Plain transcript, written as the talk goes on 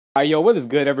Yo, what is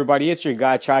good, everybody? It's your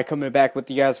guy Chai coming back with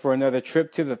you guys for another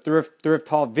trip to the thrift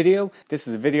haul video. This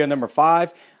is video number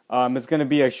 5. It's going to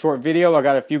be a short video. I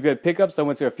got a few good pickups. I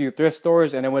went to a few thrift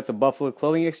stores and I went to Buffalo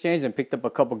Clothing Exchange and picked up a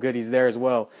couple goodies there as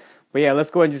well. But yeah, let's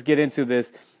go ahead and just get into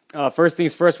this. First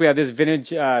things first, we have this vintage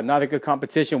Nautica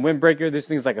competition windbreaker. This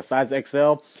thing's like a size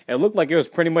XL. It looked like it was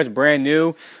pretty much brand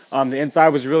new. The inside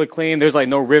was really clean. There's like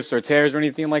no rips or tears or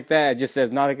anything like that. It just says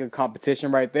Nautica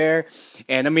competition right there.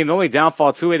 And I mean, the only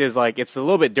downfall to it is like it's a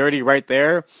little bit dirty right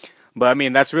there. But I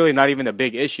mean, that's really not even a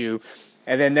big issue.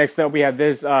 And then next up, we have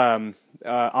this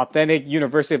authentic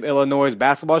University of Illinois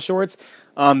basketball shorts.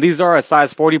 These are a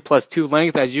size 40 plus 2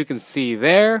 length, as you can see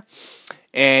there.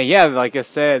 And yeah, like I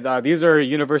said, these are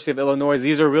University of Illinois.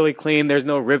 These are really clean. There's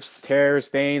no rips, tears,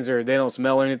 stains, or they don't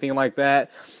smell or anything like that.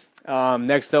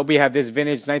 Next up, we have this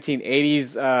vintage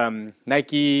 1980s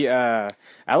Nike. I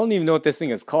don't even know what this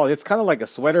thing is called. It's kind of like a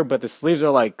sweater, but the sleeves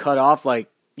are like cut off, like,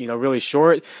 you know, really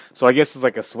short. So I guess it's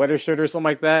like a sweater shirt or something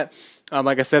like that.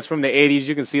 Like I said, it's from the 80s.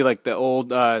 You can see like the old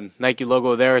Nike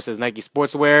logo there. It says Nike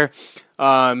Sportswear.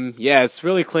 Yeah, it's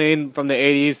really clean from the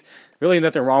 80s. Really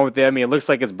nothing wrong with it. I mean, it looks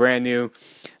like it's brand new.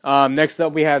 Next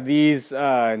up, we have these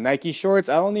Nike shorts.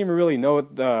 I don't even really know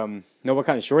what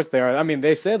kind of shorts they are. I mean,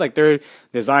 they said like they're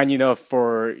designed, you know,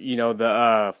 for, you know,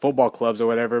 the football clubs or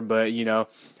whatever. But, you know,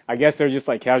 I guess they're just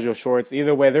like casual shorts.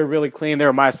 Either way, they're really clean.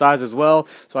 They're my size as well.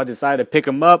 So I decided to pick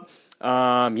them up.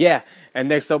 Yeah. And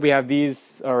next up, we have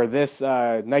this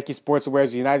Nike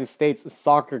Sportswear's United States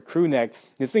Soccer crew neck.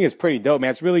 This thing is pretty dope,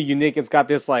 man. It's really unique. It's got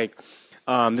this like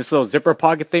this little zipper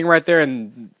pocket thing right there,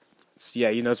 and yeah,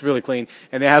 you know, it's really clean.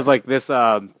 And it has like this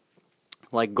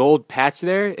like gold patch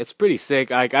there. It's pretty sick.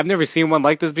 Like, I've never seen one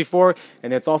like this before,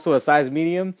 and it's also a size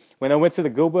medium. When I went to the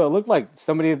Goodwill, it looked like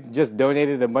somebody just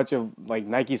donated a bunch of like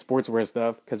Nike sportswear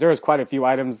stuff, because there was quite a few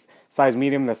items size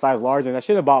medium and a size large, and I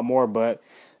should have bought more, but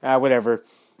whatever.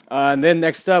 And then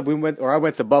next up, I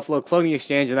went to Buffalo Clothing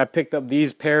Exchange, and I picked up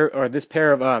this pair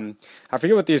of I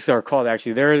forget what these are called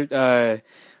actually. They're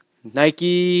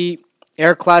Nike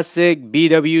Air Classic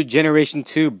BW Generation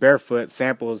 2 Barefoot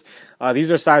samples.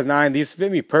 These are size 9. These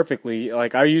fit me perfectly.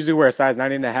 Like, I usually wear a size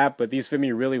 9.5, but these fit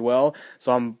me really well.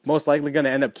 So I'm most likely going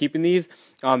to end up keeping these.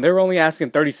 They were only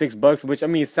asking $36, which, I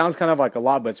mean, it sounds kind of like a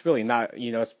lot, but it's really not,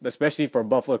 you know, especially for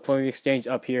Buffalo Clothing Exchange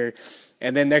up here.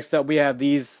 And then next up, we have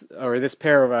this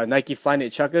pair of Nike Flyknit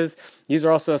Chukkas. These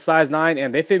are also a size 9,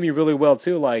 and they fit me really well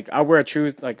too. Like, I wear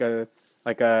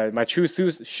my true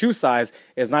shoe size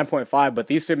is 9.5, but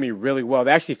these fit me really well.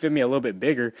 They actually fit me a little bit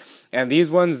bigger. And these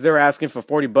ones, they're asking for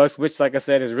 $40, which, like I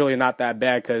said, is really not that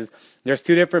bad, because there's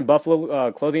 2 different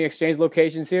Buffalo Clothing Exchange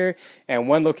locations here, and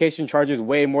one location charges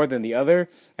way more than the other,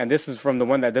 and this is from the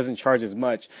one that doesn't charge as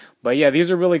much. But yeah, these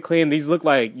are really clean. These look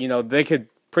like, you know, they could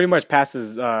pretty much pass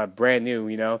as brand new,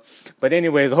 you know. But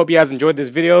anyways, I hope you guys enjoyed this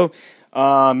video.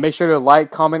 Make sure to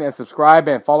like, comment, and subscribe,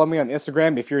 and follow me on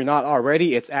Instagram if you're not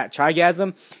already. It's at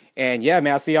Chigasm. And yeah,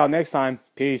 man, I'll see y'all next time.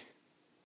 Peace.